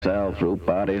cell through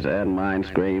bodies and mind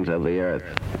screens of the earth.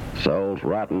 Souls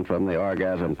rotten from the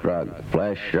orgasm drug,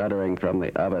 flesh shuddering from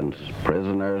the ovens.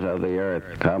 Prisoners of the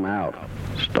earth, come out.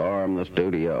 Storm the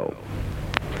studio.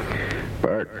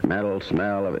 Burnt metal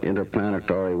smell of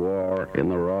interplanetary war in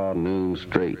the raw noon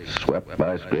streets, swept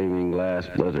by screaming glass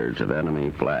blizzards of enemy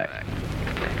flak.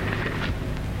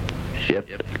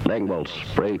 Shift linguals,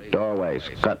 free doorways,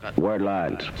 cut word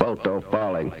lines, photo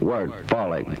falling, word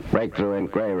falling, breakthrough in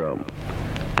gray room.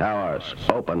 Towers,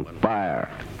 open fire.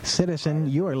 Citizen,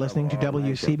 you are listening to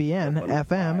WCBN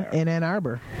FM in Ann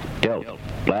Arbor. Tilt,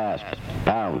 blast,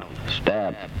 pound,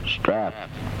 stab, strap,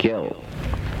 kill.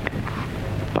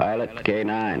 Pilot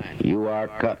K9, you are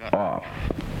cut off.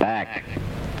 Back.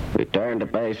 Return to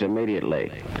base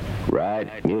immediately.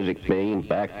 Ride music beam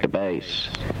back to base.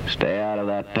 Stay out of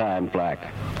that time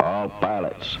flak. All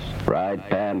pilots, ride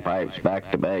panpipes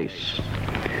back to base.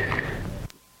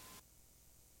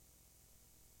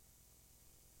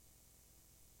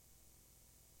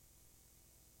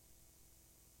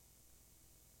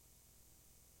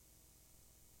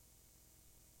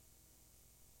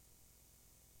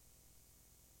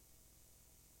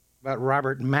 About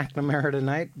Robert McNamara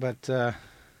tonight, but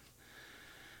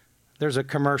there's a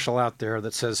commercial out there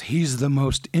that says he's the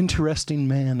most interesting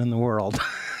man in the world.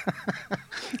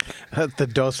 The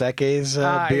Dos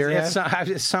Equis beer?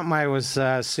 It's something I was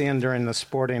seeing during the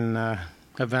sporting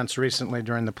events recently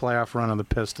during the playoff run of the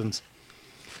Pistons.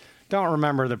 Don't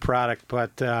remember the product,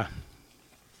 but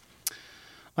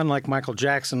unlike Michael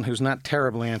Jackson, who's not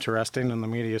terribly interesting and the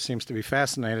media seems to be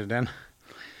fascinated in,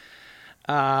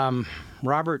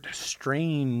 Robert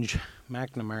Strange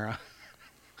McNamara.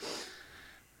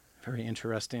 Very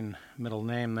interesting middle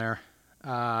name there.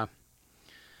 I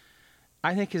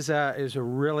think is a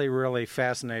really, really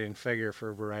fascinating figure for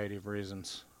a variety of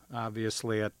reasons.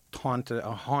 Obviously, a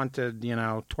haunted,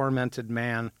 tormented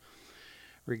man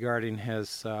regarding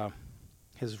his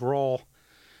role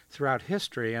throughout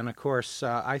history. And, of course,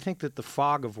 I think that The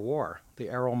Fog of War, the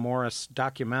Errol Morris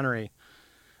documentary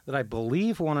that I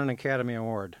believe won an Academy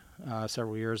Award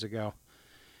several years ago,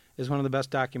 is one of the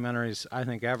best documentaries I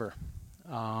think ever.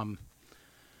 And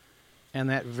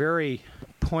that very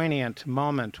poignant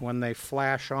moment when they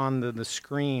flash onto the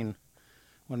screen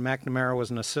when McNamara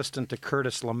was an assistant to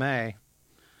Curtis LeMay,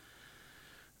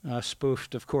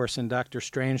 spoofed, of course, in Dr.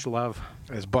 Strangelove.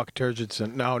 As Buck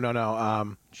Turgidson. No.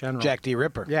 General. Jack D.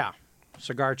 Ripper. Yeah.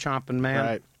 Cigar-chomping man.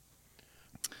 Right.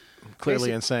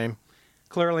 Clearly insane.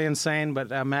 Clearly insane, but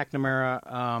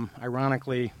McNamara,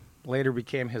 ironically, later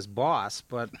became his boss.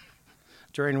 But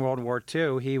during World War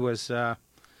II, he was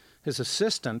his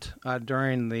assistant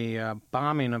during the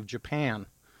bombing of Japan.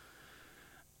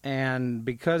 And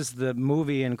because the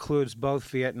movie includes both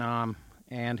Vietnam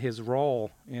and his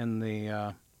role in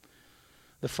the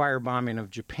firebombing of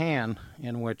Japan,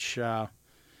 in which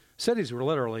cities were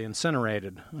literally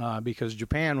incinerated, because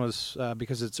Japan was,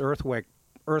 because it's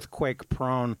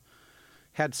earthquake-prone,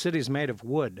 had cities made of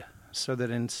wood, so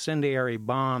that incendiary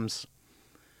bombs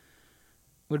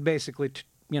would basically,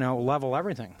 level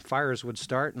everything. Fires would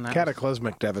start, and that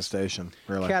cataclysmic devastation,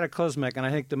 really. Cataclysmic, and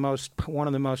I think one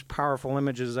of the most powerful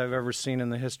images I've ever seen in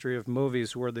the history of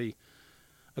movies were the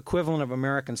equivalent of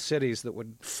American cities that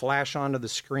would flash onto the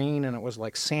screen, and it was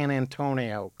like San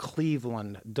Antonio,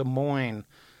 Cleveland, Des Moines.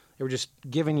 They were just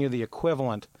giving you the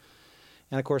equivalent.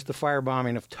 And, of course, the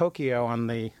firebombing of Tokyo on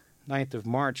the 9th of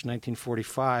March,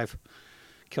 1945,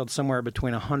 killed somewhere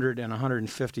between 100 and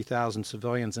 150,000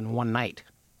 civilians in one night.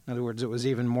 In other words, it was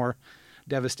even more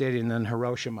devastating than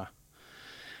Hiroshima.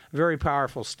 Very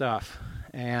powerful stuff.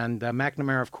 And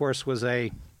McNamara, of course, was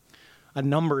a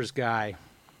numbers guy,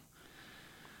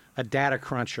 a data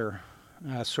cruncher,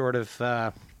 a sort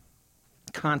of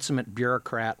consummate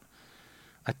bureaucrat,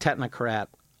 a technocrat,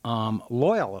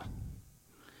 loyal.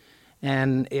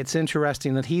 And it's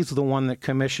interesting that he's the one that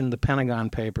commissioned the Pentagon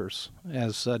Papers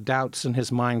as doubts in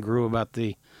his mind grew about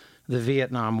the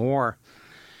Vietnam War.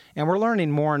 And we're learning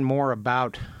more and more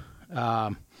about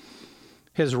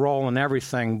his role in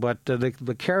everything, but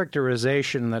the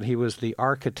characterization that he was the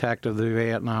architect of the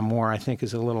Vietnam War, I think,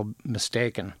 is a little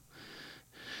mistaken.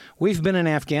 We've been in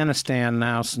Afghanistan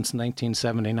now since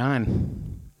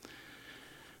 1979.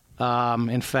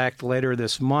 In fact, later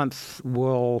this month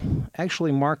will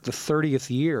actually mark the 30th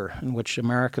year in which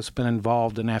America's been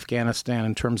involved in Afghanistan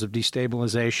in terms of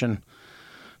destabilization,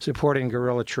 supporting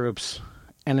guerrilla troops,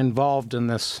 and involved in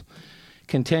this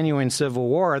continuing civil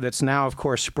war that's now, of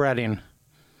course, spreading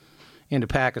into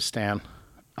Pakistan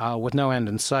with no end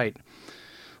in sight.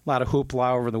 A lot of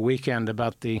hoopla over the weekend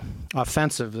about the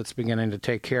offensive that's beginning to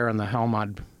take care in the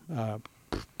Helmand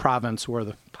province where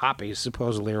the poppies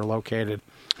supposedly are located.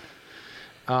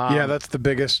 Yeah, that's the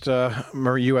biggest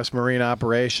U.S. Marine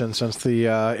operation since the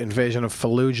invasion of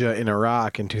Fallujah in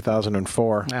Iraq in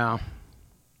 2004. Yeah.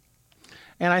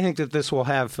 And I think that this will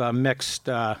have mixed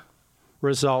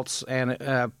results,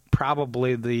 and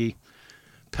probably the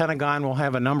Pentagon will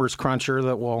have a numbers cruncher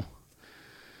that will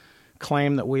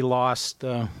claim that we lost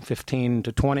 15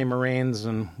 to 20 Marines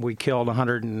and we killed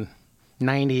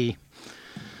 190,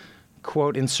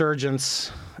 quote,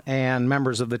 insurgents and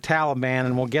members of the Taliban,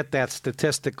 and we'll get that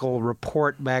statistical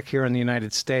report back here in the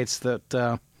United States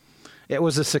that it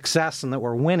was a success and that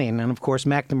we're winning. And, of course,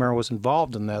 McNamara was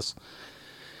involved in this.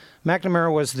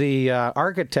 McNamara was the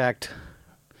architect,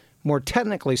 more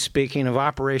technically speaking, of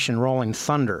Operation Rolling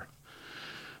Thunder,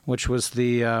 which was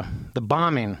the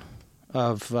bombing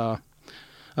of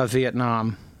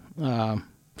Vietnam,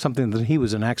 something that he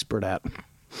was an expert at.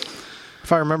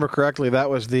 If I remember correctly, that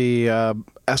was the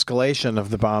escalation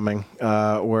of the bombing.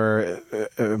 Where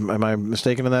am I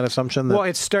mistaken in that assumption? Well,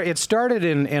 it started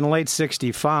in late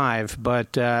 '65,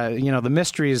 but the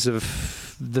mysteries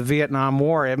of the Vietnam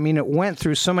War. I mean, it went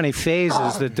through so many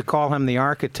phases that to call him the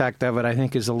architect of it, I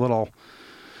think, is a little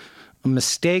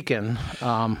mistaken.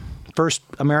 First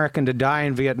American to die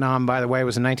in Vietnam, by the way,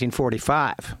 was in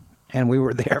 1945, and we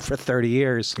were there for 30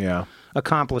 years. Yeah.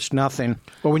 Accomplished nothing.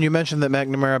 Well, when you mentioned that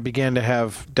McNamara began to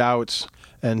have doubts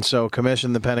and so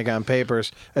commissioned the Pentagon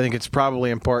Papers, I think it's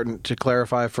probably important to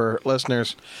clarify for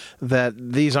listeners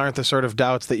that these aren't the sort of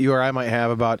doubts that you or I might have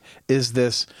about, is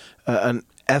this an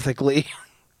ethically,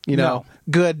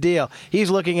 good deal? He's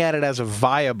looking at it as a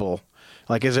viable,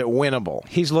 like, is it winnable?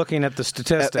 He's looking at the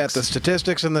statistics. At the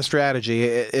statistics and the strategy.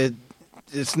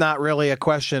 It's not really a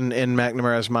question in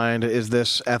McNamara's mind, is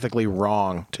this ethically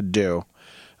wrong to do?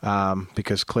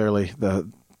 Because clearly the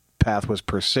path was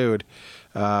pursued.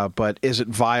 But is it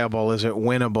viable? Is it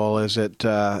winnable? Is it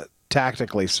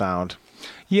tactically sound?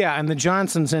 Yeah, and the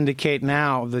Johnsons indicate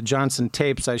now, the Johnson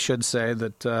tapes, I should say,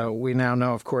 that we now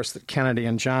know, of course, that Kennedy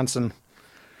and Johnson,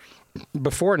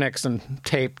 before Nixon,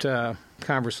 taped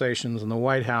conversations in the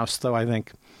White House, though I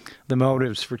think the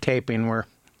motives for taping were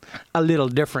a little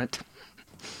different.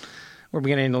 We're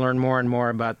beginning to learn more and more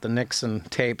about the Nixon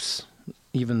tapes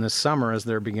even this summer as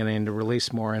they're beginning to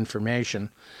release more information.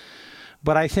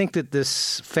 But I think that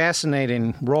this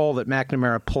fascinating role that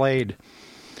McNamara played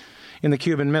in the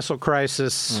Cuban Missile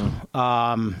Crisis,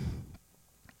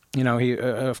 he,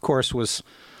 of course, was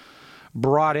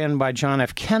brought in by John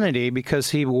F. Kennedy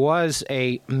because he was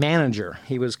a manager.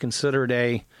 He was considered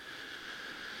a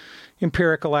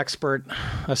empirical expert,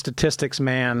 a statistics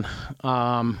man,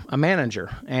 a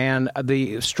manager. And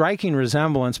the striking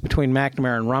resemblance between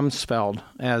McNamara and Rumsfeld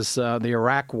as the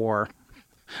Iraq War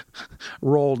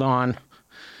rolled on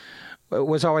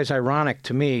was always ironic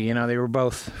to me. They were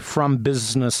both from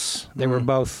business. They were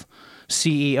both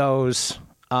CEOs,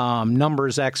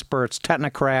 numbers experts,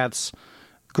 technocrats,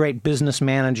 great business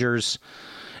managers,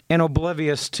 and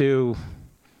oblivious to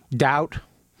doubt.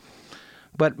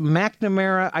 But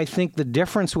McNamara, I think the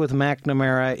difference with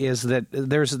McNamara is that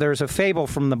there's a fable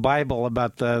from the Bible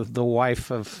about the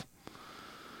wife of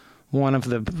one of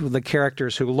the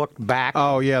characters who looked back.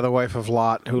 Oh, yeah, the wife of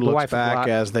Lot, who looks back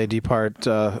as they depart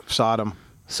Sodom.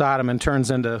 Sodom and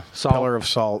turns into salt. Pillar of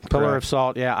salt. Pillar of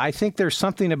salt, yeah. I think there's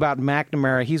something about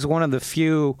McNamara. He's one of the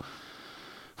few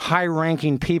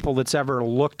high-ranking people that's ever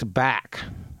looked back.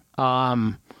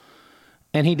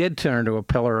 And he did turn to a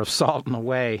pillar of salt in a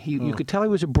way. You could tell he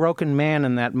was a broken man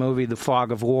in that movie, The Fog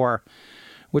of War,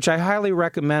 which I highly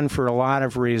recommend for a lot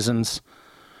of reasons.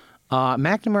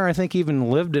 McNamara, I think, even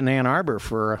lived in Ann Arbor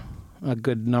for a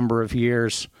good number of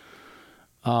years.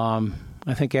 I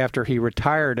think after he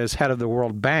retired as head of the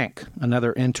World Bank,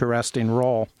 another interesting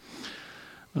role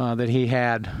that he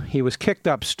had. He was kicked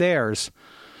upstairs.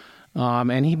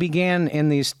 And he began in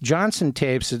these Johnson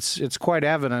tapes. It's quite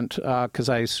evident because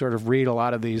I sort of read a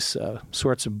lot of these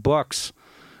sorts of books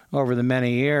over the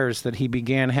many years that he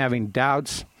began having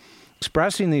doubts,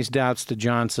 expressing these doubts to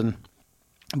Johnson,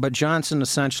 but Johnson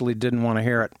essentially didn't want to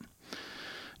hear it.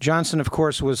 Johnson, of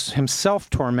course, was himself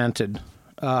tormented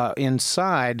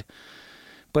inside,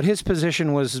 but his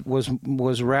position was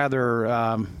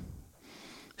rather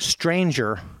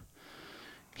stranger.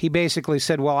 He basically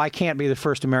said, well, I can't be the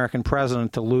first American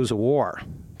president to lose a war,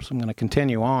 so I'm going to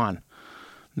continue on.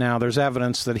 Now, there's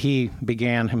evidence that he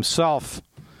began himself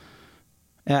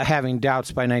having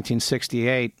doubts by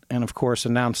 1968 and, of course,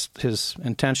 announced his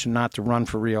intention not to run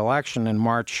for re-election in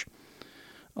March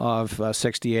of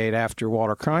 68 after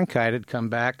Walter Cronkite had come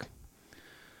back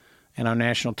and on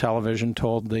national television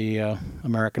told the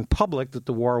American public that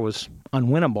the war was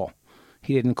unwinnable.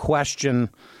 He didn't question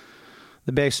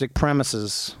the basic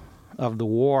premises of the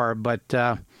war. But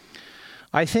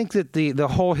I think that the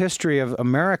whole history of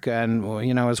America,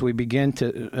 and as we begin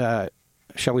to,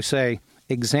 shall we say,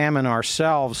 examine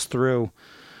ourselves through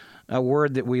a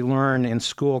word that we learn in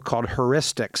school called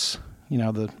heuristics,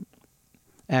 the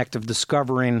act of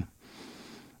discovering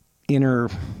inner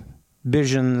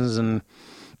visions and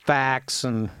facts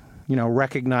and,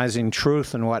 recognizing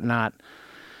truth and whatnot.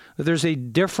 There's a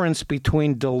difference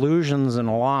between delusions and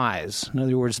lies. In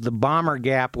other words, the Bomber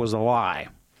Gap was a lie.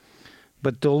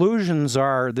 But delusions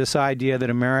are this idea that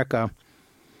America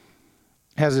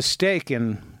has a stake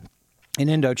in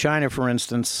Indochina, for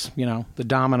instance. The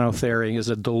domino theory is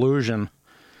a delusion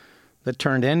that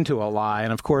turned into a lie.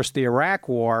 And, of course, the Iraq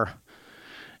War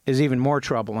is even more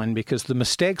troubling because the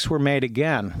mistakes were made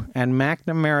again. And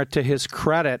McNamara, to his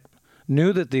credit,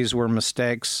 knew that these were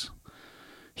mistakes.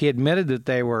 He admitted that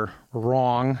they were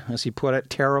wrong, as he put it,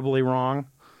 terribly wrong.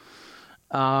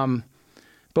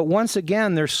 But once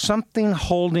again, there's something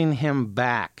holding him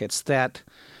back. It's that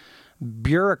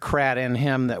bureaucrat in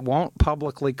him that won't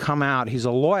publicly come out. He's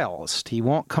a loyalist. He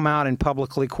won't come out and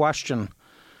publicly question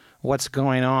what's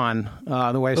going on.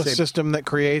 The system that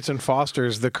creates and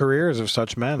fosters the careers of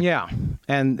such men. Yeah,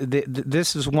 and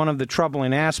this is one of the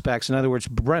troubling aspects. In other words,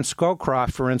 Brent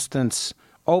Scowcroft, for instance,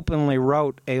 openly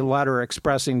wrote a letter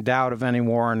expressing doubt of any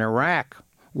war in Iraq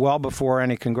well before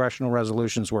any congressional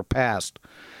resolutions were passed.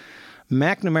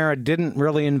 McNamara didn't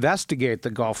really investigate the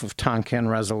Gulf of Tonkin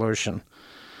resolution.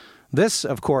 This,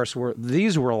 of course,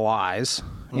 these were lies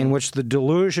in which the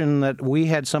delusion that we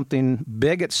had something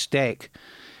big at stake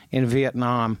in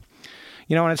Vietnam.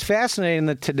 And it's fascinating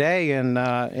that today in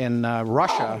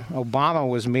Russia, Obama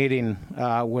was meeting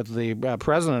with the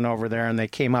president over there, and they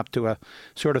came up to a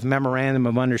sort of memorandum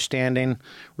of understanding,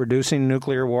 reducing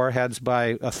nuclear warheads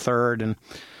by a third. And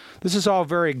this is all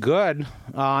very good,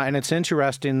 and it's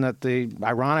interesting that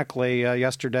ironically,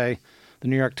 yesterday, the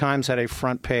New York Times had a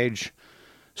front page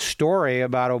story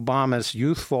about Obama's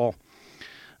youthful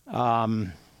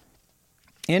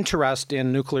interest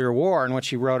in nuclear war, in which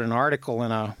he wrote an article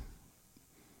in a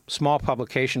small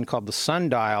publication called The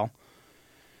Sundial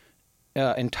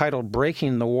entitled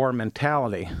Breaking the War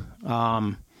Mentality.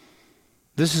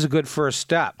 This is a good first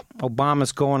step.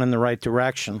 Obama's going in the right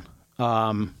direction.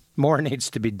 More needs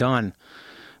to be done.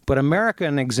 But America,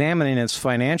 in examining its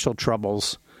financial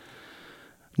troubles,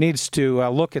 needs to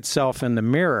look itself in the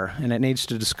mirror, and it needs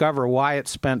to discover why it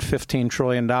spent $15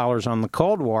 trillion on the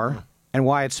Cold War and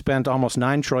why it spent almost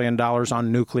 $9 trillion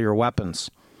on nuclear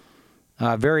weapons.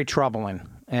 Very troubling.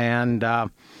 And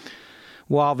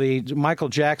while the Michael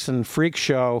Jackson freak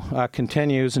show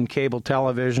continues in cable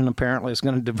television, apparently is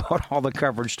going to devote all the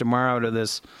coverage tomorrow to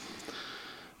this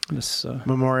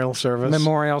memorial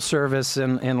service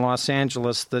in Los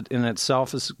Angeles that in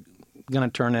itself is going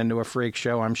to turn into a freak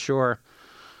show, I'm sure,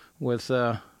 with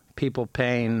people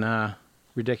paying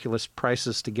ridiculous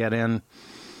prices to get in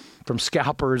from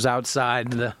scalpers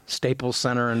outside the Staples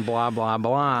Center and blah, blah,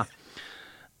 blah.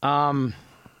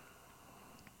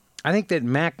 I think that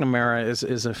McNamara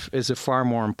is a far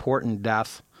more important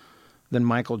death than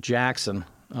Michael Jackson.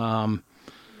 And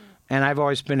I've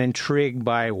always been intrigued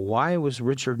by why was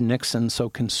Richard Nixon so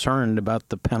concerned about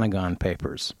the Pentagon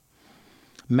Papers?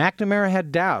 McNamara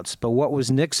had doubts, but what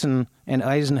was Nixon and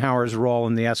Eisenhower's role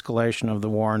in the escalation of the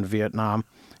war in Vietnam,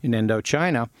 in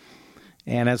Indochina?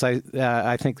 And as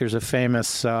I think there's a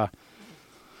famous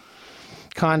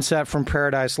concept from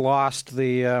Paradise Lost,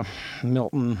 the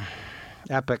Milton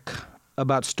epic,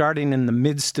 about starting in the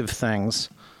midst of things.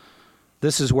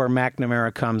 This is where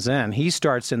McNamara comes in. He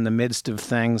starts in the midst of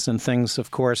things, and things, of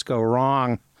course, go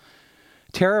wrong,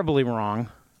 terribly wrong,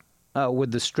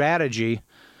 with the strategy,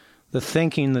 the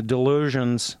thinking, the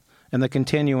delusions, and the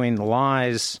continuing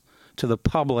lies to the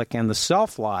public and the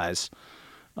self-lies.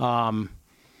 And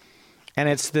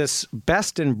it's this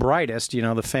best and brightest,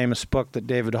 the famous book that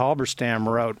David Halberstam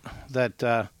wrote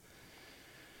that,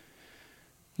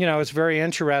 it's very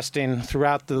interesting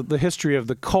throughout the history of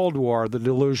the Cold War, the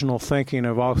delusional thinking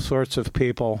of all sorts of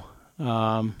people.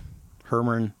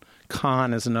 Herman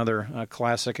Kahn is another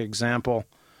classic example,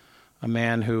 a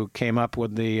man who came up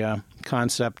with the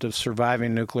concept of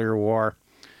surviving nuclear war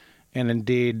and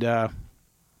indeed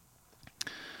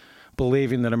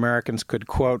believing that Americans could,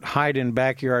 quote, hide in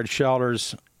backyard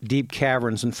shelters, deep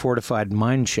caverns, and fortified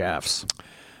mine shafts.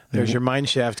 There's your mine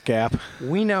shaft gap.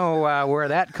 We know where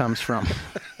that comes from.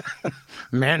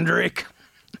 Mandrake.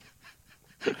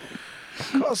 Of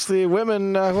course, the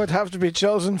women would have to be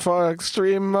chosen for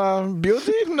extreme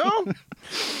beauty, no?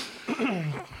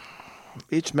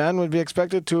 Each man would be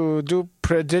expected to do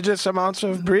prodigious amounts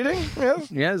of breeding,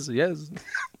 yes? Yes.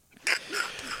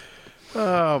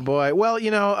 Oh, boy. Well,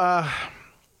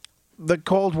 the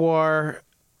Cold War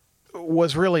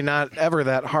was really not ever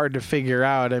that hard to figure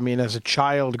out. I mean, as a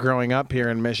child growing up here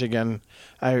in Michigan,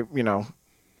 at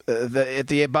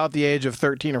about the age of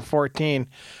 13 or 14,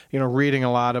 reading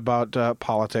a lot about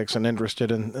politics and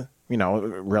interested in,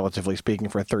 relatively speaking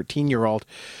for a 13-year-old,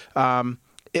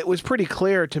 it was pretty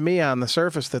clear to me on the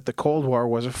surface that the Cold War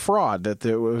was a fraud, that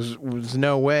there was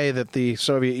no way that the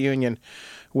Soviet Union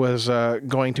was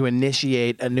going to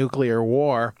initiate a nuclear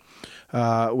war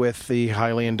with the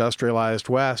highly industrialized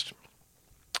West.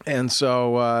 And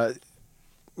so,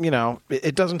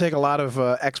 it doesn't take a lot of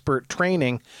expert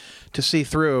training to see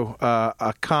through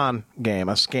a con game,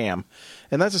 a scam.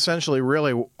 And that's essentially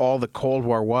really all the Cold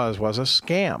War was a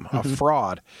scam, a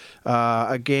fraud,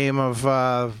 a game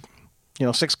of,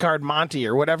 six-card Monte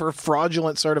or whatever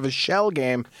fraudulent sort of a shell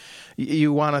game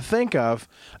you want to think of,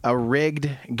 a rigged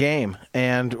game.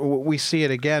 And we see it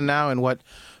again now in what,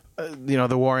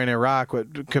 the war in Iraq,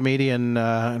 what comedian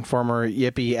and former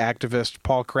Yippie activist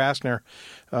Paul Krasner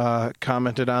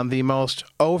commented on, the most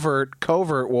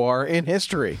covert war in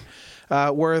history,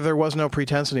 where there was no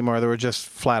pretense anymore. There were just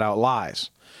flat-out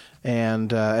lies.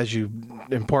 And as you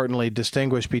importantly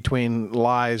distinguish between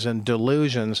lies and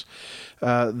delusions,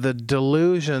 the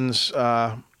delusions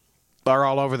are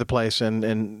all over the place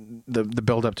in the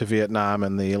build-up to Vietnam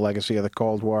and the legacy of the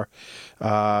Cold War.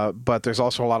 But there's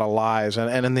also a lot of lies.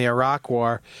 And in the Iraq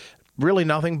War, really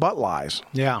nothing but lies.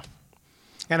 Yeah.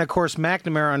 And, of course,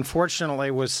 McNamara,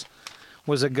 unfortunately, was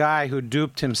a guy who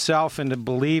duped himself into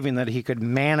believing that he could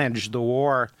manage the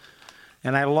war.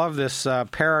 And I love this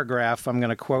paragraph I'm going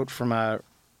to quote from a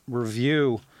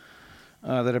review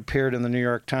that appeared in the New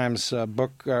York Times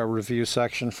book review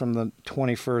section from the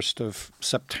 21st of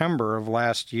September of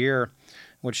last year,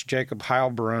 which Jacob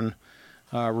Heilbrunn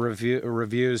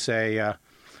reviews a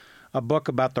book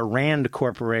about the Rand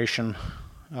Corporation,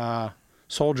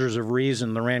 Soldiers of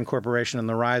Reason, the Rand Corporation and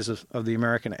the Rise of the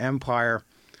American Empire,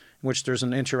 in which there's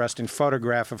an interesting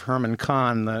photograph of Herman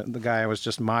Kahn, the guy I was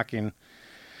just mocking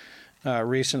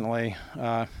recently.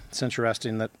 It's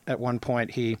interesting that at one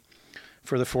point he,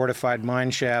 for the fortified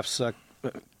mine shafts,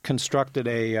 constructed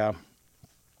a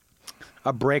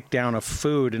breakdown of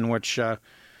food in which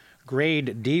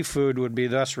grade D food would be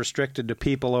thus restricted to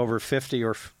people over 50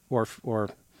 or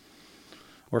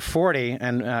 40,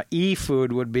 and E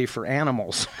food would be for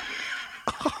animals.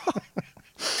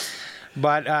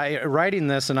 But writing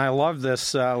this, and I love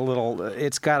this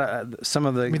it's got some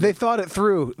of the... I mean, they thought it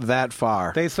through that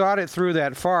far. They thought it through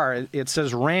that far. It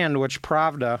says Rand, which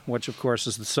Pravda, which of course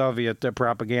is the Soviet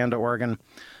propaganda organ,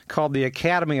 called the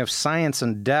Academy of Science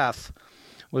and Death,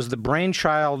 was the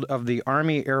brainchild of the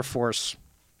Army Air Force.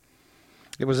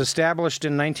 It was established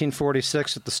in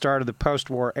 1946 at the start of the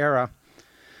post-war era,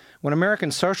 when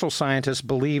American social scientists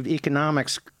believed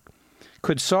economics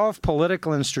could solve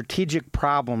political and strategic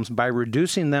problems by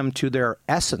reducing them to their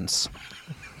essence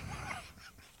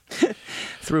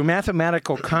through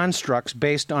mathematical constructs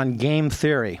based on game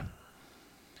theory.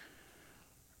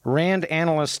 Rand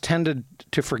analysts tended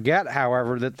to forget,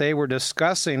 however, that they were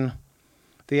discussing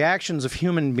the actions of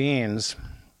human beings.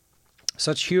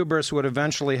 Such hubris would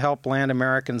eventually help land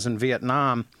Americans in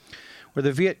Vietnam, where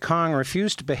the Viet Cong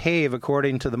refused to behave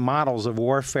according to the models of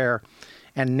warfare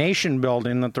and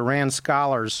nation-building that the Rand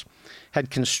scholars had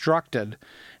constructed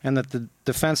and that the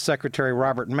Defense Secretary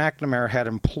Robert McNamara had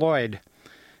employed,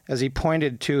 as he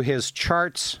pointed to his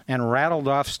charts and rattled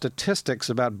off statistics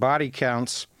about body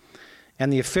counts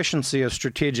and the efficiency of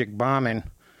strategic bombing.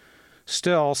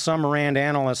 Still, some Rand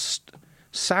analysts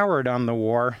soured on the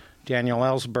war. Daniel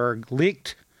Ellsberg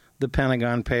leaked the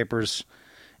Pentagon Papers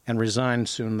and resigned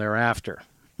soon thereafter.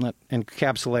 That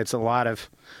encapsulates a lot of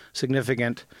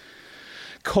significant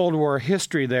Cold War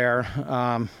history there,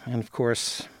 and of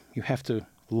course, you have to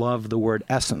love the word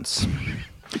essence.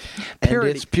 Purity.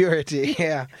 And its purity,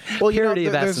 yeah. Well, purity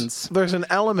of essence. There's an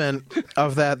element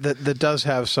of that does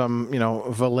have some,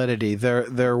 validity.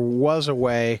 There was a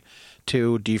way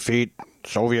to defeat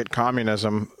Soviet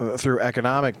communism through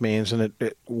economic means, and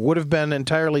it would have been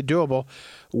entirely doable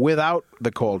without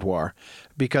the Cold War.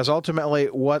 Because ultimately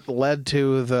what led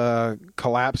to the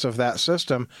collapse of that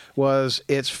system was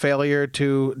its failure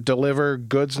to deliver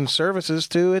goods and services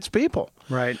to its people.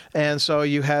 Right. And so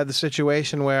you had the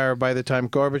situation where by the time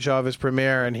Gorbachev is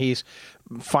premier and he's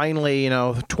finally,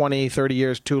 20, 30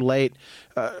 years too late,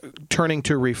 turning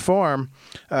to reform,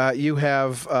 you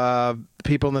have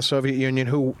people in the Soviet Union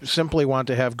who simply want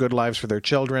to have good lives for their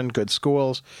children, good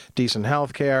schools, decent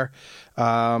health care,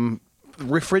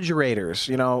 refrigerators,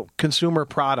 consumer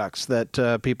products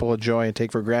that people enjoy and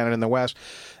take for granted in the West.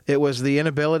 It was the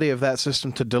inability of that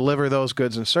system to deliver those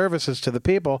goods and services to the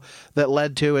people that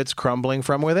led to its crumbling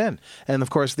from within. And, of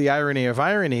course, the irony of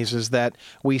ironies is that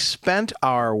we spent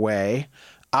our way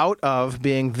out of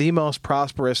being the most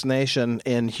prosperous nation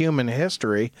in human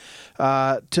history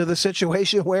to the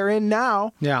situation we're in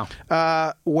now.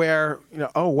 Yeah. Where,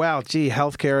 oh, wow, gee,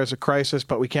 healthcare is a crisis,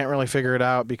 but we can't really figure it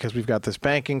out because we've got this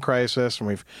banking crisis and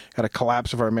we've got a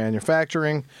collapse of our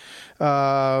manufacturing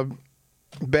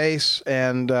base.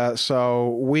 And so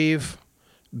we've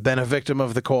been a victim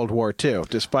of the Cold War, too,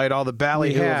 despite all the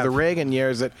ballyhoo of the Reagan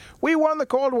years that we won the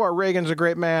Cold War. Reagan's a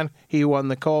great man. He won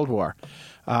the Cold War.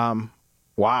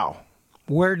 Wow.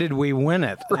 Where did we win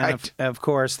it? Right. And of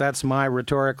course, that's my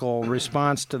rhetorical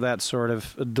response to that sort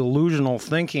of delusional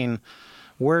thinking.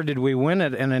 Where did we win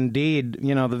it? And indeed,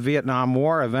 the Vietnam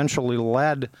War eventually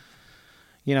led,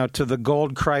 to the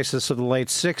gold crisis of the late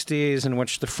 60s, in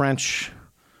which the French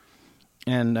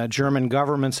and German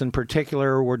governments in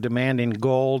particular were demanding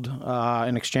gold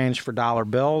in exchange for dollar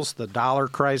bills, the dollar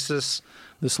crisis.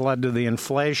 This led to the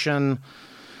inflation.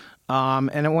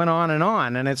 And it went on.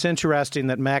 And it's interesting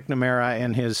that McNamara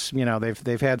and his,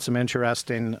 they've had some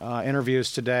interesting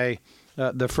interviews today.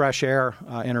 The Fresh Air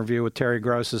interview with Terry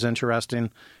Gross is interesting. You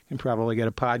can probably get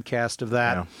a podcast of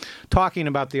that. Yeah. Talking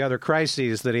about the other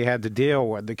crises that he had to deal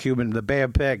with, the Bay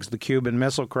of Pigs, the Cuban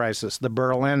Missile Crisis, the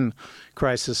Berlin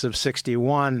Crisis of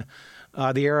 61,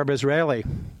 the Arab-Israeli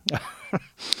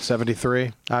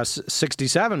 73?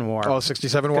 67 war. Oh,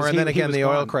 67 war, and then again the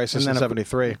oil crisis in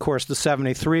 73. Of course, the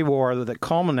 73 war that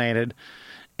culminated.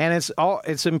 And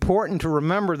it's important to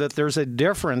remember that there's a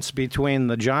difference between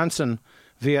the Johnson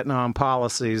Vietnam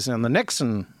policies and the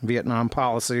Nixon Vietnam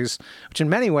policies, which in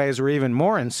many ways were even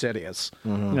more insidious.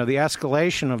 Mm-hmm. The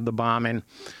escalation of the bombing,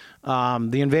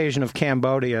 the invasion of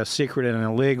Cambodia, secret and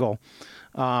illegal.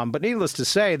 But needless to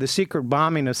say, the secret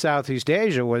bombing of Southeast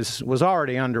Asia was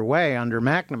already underway under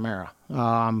McNamara.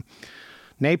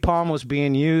 Napalm was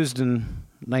being used in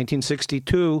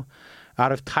 1962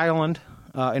 out of Thailand,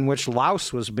 in which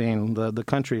Laos was being, the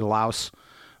country Laos,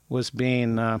 was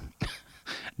being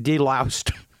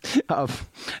deloused of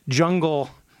jungle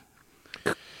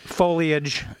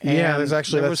foliage. And yeah,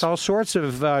 there was all sorts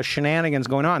of shenanigans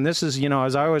going on. This is,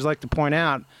 as I always like to point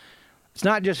out, it's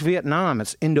not just Vietnam,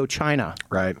 it's Indochina.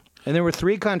 Right. And there were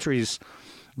 3 countries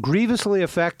grievously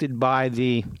affected by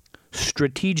the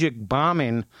strategic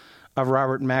bombing of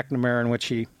Robert McNamara, in which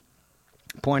he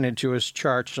pointed to his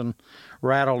charts and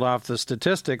rattled off the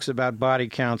statistics about body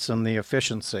counts and the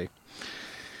efficiency.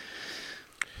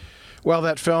 Well,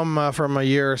 that film from a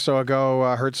year or so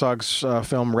ago, Herzog's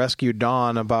film Rescue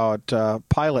Dawn, about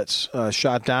pilots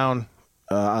shot down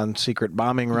on secret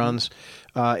bombing runs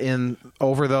in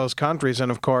over those countries,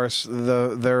 and of course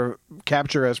their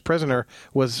capture as prisoner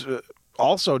was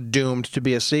also doomed to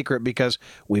be a secret because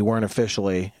we weren't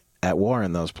officially at war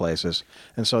in those places.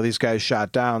 And so these guys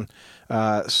shot down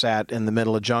sat in the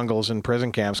middle of jungles and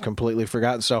prison camps, completely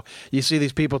forgotten. So you see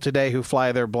these people today who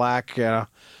fly their black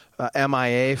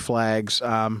MIA flags.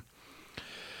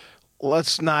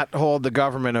 Let's not hold the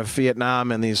government of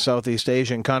Vietnam and these Southeast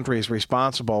Asian countries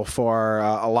responsible for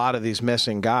a lot of these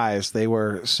missing guys. They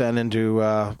were sent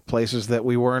into places that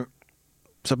we weren't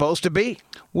supposed to be.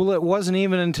 Well, it wasn't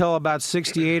even until about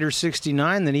 68 or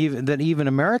 69 that even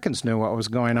Americans knew what was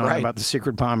going on about the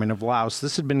secret bombing of Laos.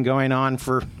 This had been going on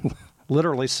for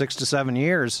literally 6 to 7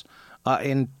 years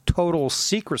in total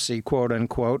secrecy, quote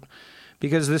unquote,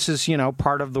 because this is,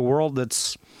 part of the world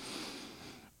that's,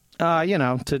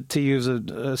 to use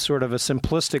a sort of a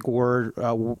simplistic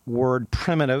word,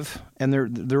 primitive, and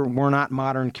there were not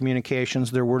modern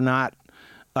communications. There were not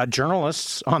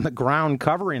journalists on the ground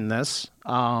covering this.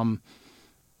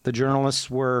 The journalists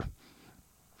were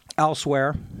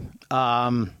elsewhere,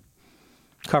 covering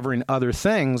other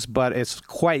things, but it's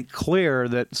quite clear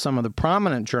that some of the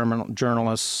prominent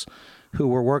journalists who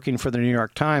were working for the New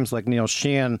York Times, like Neil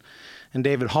Sheehan and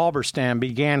David Halberstam,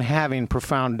 began having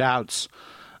profound doubts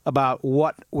about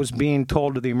what was being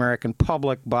told to the American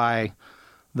public by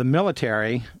the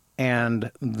military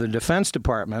and the Defense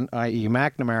Department, i.e.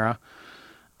 McNamara,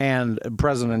 and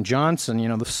President Johnson,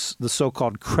 the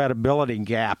so-called credibility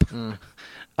gap.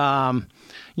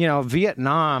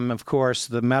 Vietnam, of course,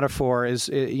 the metaphor is,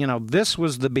 this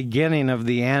was the beginning of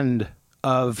the end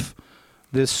of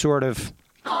this sort of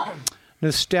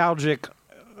nostalgic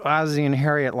Ozzie and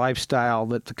Harriet lifestyle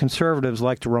that the conservatives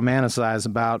like to romanticize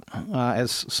about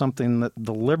as something that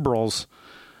the liberals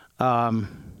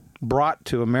brought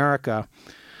to America.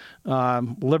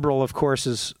 Liberal, of course,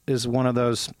 is one of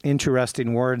those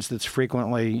interesting words that's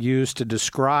frequently used to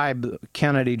describe the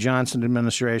Kennedy-Johnson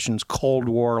administration's Cold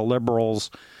War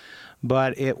liberals.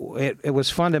 But it was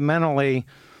fundamentally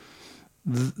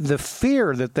the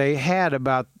fear that they had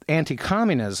about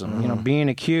anti-communism, being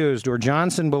accused, or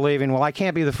Johnson believing, well, I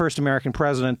can't be the first American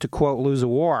president to, quote, lose a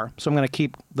war, so I'm going to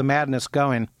keep the madness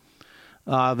going.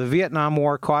 The Vietnam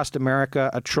War cost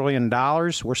America $1 trillion.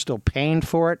 We're still paying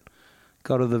for it.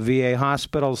 Go to the VA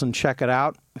hospitals and check it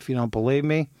out if you don't believe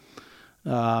me.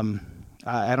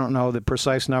 I don't know the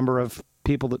precise number of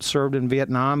people that served in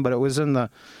Vietnam, but it was in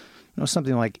the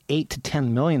something like 8 to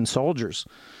 10 million soldiers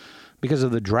because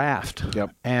of the draft.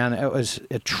 Yep. And it was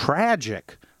a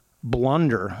tragic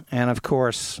blunder. And, of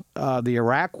course, the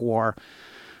Iraq War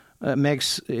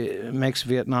makes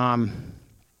Vietnam,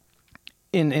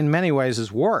 in many ways,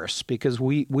 is worse because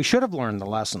we should have learned the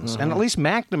lessons. And at least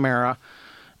McNamara,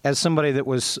 as somebody that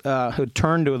was who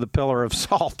turned to the pillar of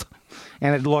salt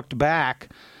and had looked back,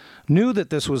 knew that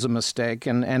this was a mistake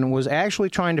and was actually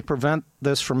trying to prevent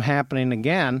this from happening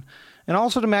again. And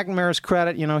also, to McNamara's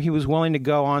credit, he was willing to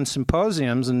go on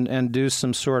symposiums and do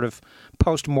some sort of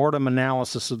post-mortem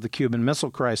analysis of the Cuban Missile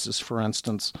Crisis, for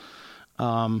instance,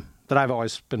 that I've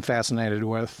always been fascinated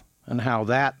with, and how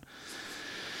that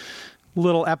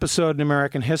little episode in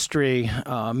American history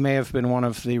may have been one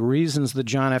of the reasons that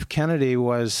John F. Kennedy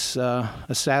was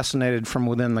assassinated from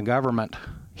within the government.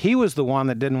 He was the one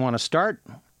that didn't want to start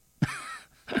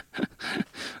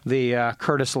the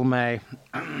Curtis LeMay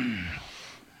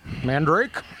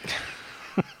Mandrake.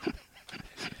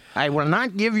 I will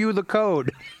not give you the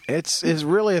code. It's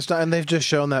really astonishing. And they've just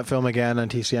shown that film again on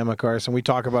TCM, of course, and we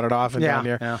talk about it often down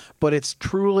here. Yeah. But it's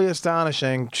truly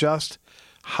astonishing just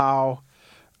how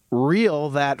real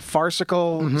that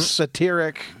farcical,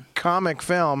 satiric, comic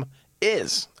film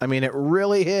is. I mean, it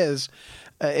really is,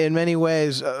 in many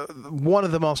ways, one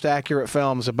of the most accurate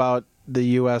films about the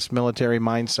U.S. military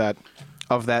mindset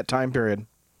of that time period.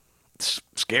 It's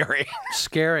scary.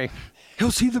 Scary.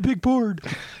 He'll see the big board.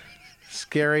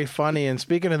 Scary, funny. And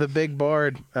speaking of the big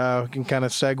board, we can kind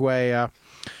of segue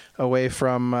away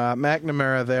from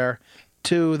McNamara there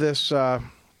to this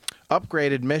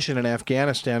upgraded mission in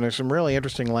Afghanistan. There's some really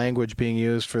interesting language being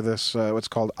used for this, what's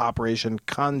called Operation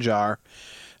Khanjar.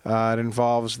 It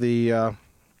involves the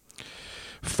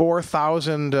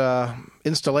 4,000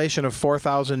 installation of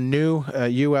 4,000 new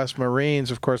U.S.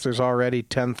 Marines. Of course, there's already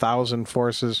 10,000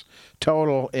 forces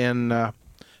total in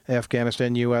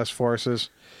Afghanistan, U.S. forces.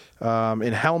 In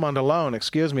Helmand alone,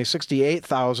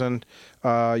 68,000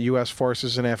 U.S.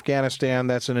 forces in Afghanistan.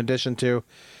 That's in addition to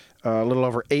a little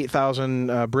over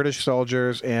 8,000 British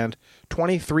soldiers and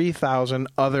 23,000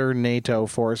 other NATO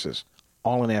forces,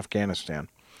 all in Afghanistan.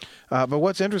 But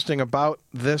what's interesting about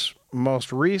this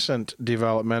most recent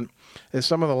development is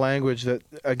some of the language that,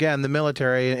 again, the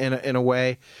military, in a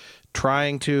way,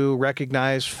 trying to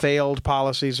recognize failed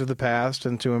policies of the past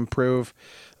and to improve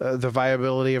the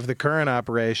viability of the current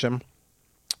operation.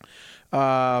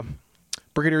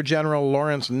 Brigadier General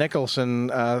Lawrence Nicholson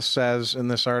says in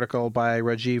this article by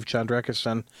Rajiv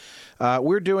Chandrakishan,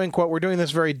 we're doing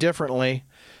this very differently.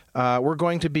 We're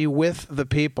going to be with the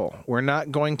people. We're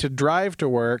not going to drive to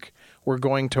work. We're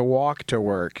going to walk to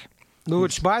work.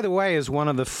 Which, by the way, is one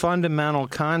of the fundamental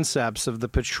concepts of the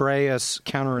Petraeus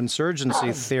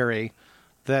counterinsurgency theory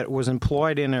that was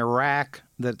employed in Iraq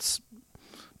that's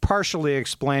partially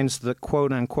explains the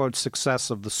quote-unquote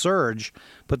success of the surge,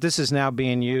 but this is now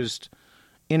being used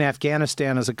in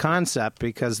Afghanistan as a concept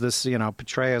because this,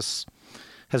 Petraeus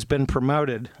has been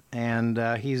promoted and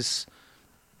he's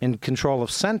in control of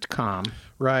CENTCOM.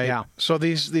 Right. Yeah. So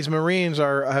these Marines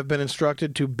have been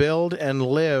instructed to build and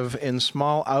live in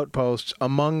small outposts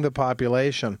among the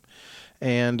population.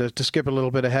 And to skip a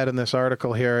little bit ahead in this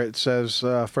article here, it says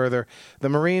further, the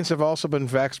Marines have also been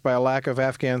vexed by a lack of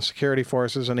Afghan security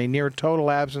forces and a near total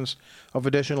absence of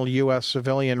additional U.S.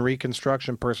 civilian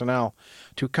reconstruction personnel.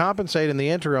 To compensate in the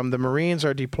interim, the Marines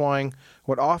are deploying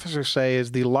what officers say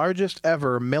is the largest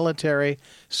ever military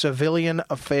civilian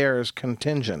affairs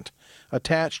contingent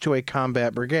attached to a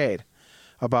combat brigade.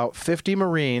 About 50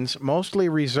 Marines, mostly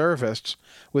reservists,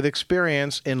 with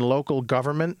experience in local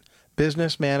government,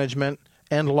 business management,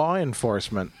 and law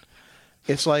enforcement.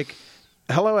 It's like,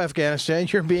 hello, Afghanistan,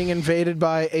 you're being invaded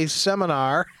by a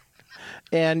seminar,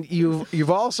 and you've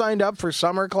all signed up for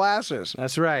summer classes.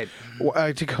 That's right.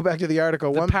 To go back to the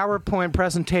article, the PowerPoint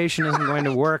presentation isn't going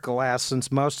to work, alas,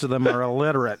 since most of them are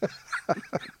illiterate.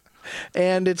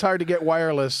 And it's hard to get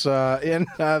wireless in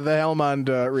the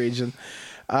Helmand region.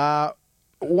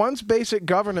 once basic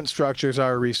governance structures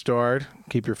are restored,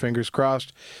 keep your fingers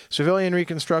crossed, civilian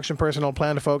reconstruction personnel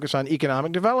plan to focus on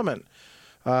economic development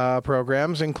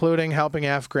programs, including helping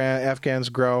Afghans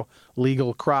grow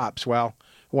legal crops. Well,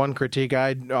 one critique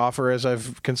I'd offer, as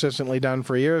I've consistently done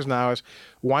for years now, is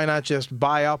why not just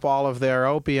buy up all of their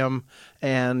opium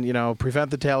and,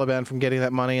 prevent the Taliban from getting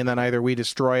that money, and then either we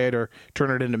destroy it or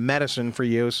turn it into medicine for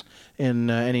use in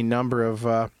any number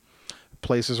of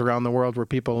places around the world where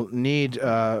people need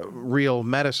real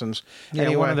medicines. Yeah,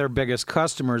 anyway, one of their biggest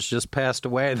customers just passed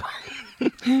away,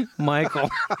 Michael.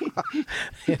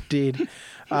 Indeed.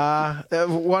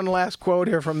 One last quote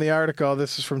here from the article.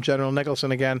 This is from General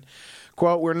Nicholson again.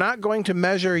 Quote, "We're not going to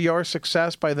measure your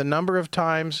success by the number of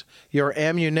times your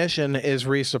ammunition is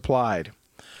resupplied.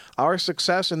 Our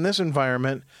success in this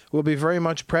environment will be very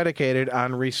much predicated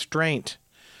on restraint,"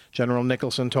 General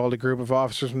Nicholson told a group of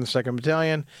officers from the 2nd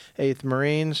Battalion, 8th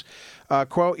Marines.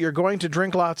 Quote, "You're going to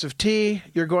drink lots of tea.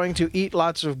 You're going to eat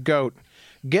lots of goat.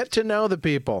 Get to know the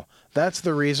people. That's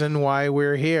the reason why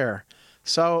we're here."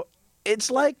 So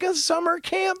it's like a summer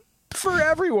camp for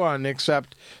everyone,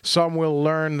 except some will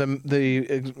learn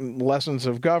the lessons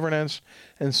of governance,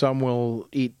 and some will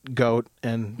eat goat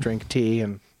and drink tea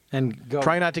and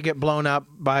try not to get blown up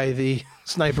by the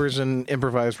snipers and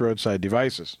improvised roadside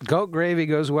devices. Goat gravy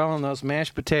goes well on those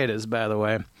mashed potatoes, by the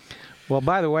way. Well,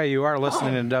 by the way, you are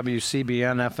listening to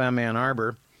WCBN FM Ann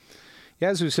Arbor.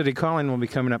 Yazoo City Calling will be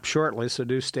coming up shortly, so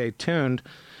do stay tuned.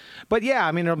 But yeah,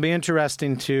 it'll be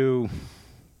interesting to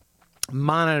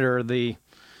monitor the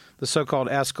so-called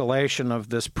escalation of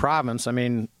this province.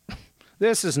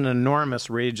 This is an enormous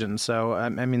region, so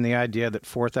the idea that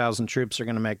 4,000 troops are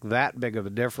going to make that big of a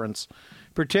difference,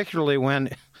 particularly when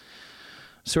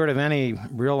sort of any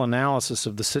real analysis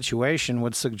of the situation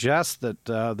would suggest that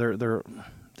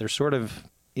they're sort of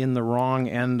in the wrong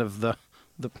end of the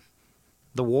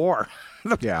war.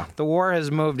 Yeah, the war has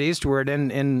moved eastward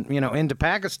into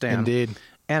Pakistan. Indeed,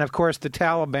 and of course the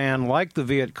Taliban, like the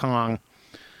Viet Cong,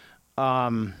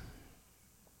 don't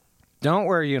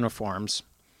wear uniforms.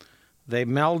 They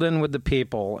meld in with the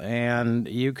people, and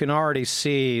you can already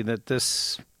see that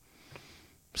this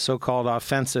so-called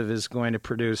offensive is going to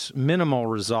produce minimal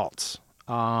results.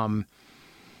 Obama,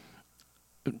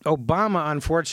 unfortunately,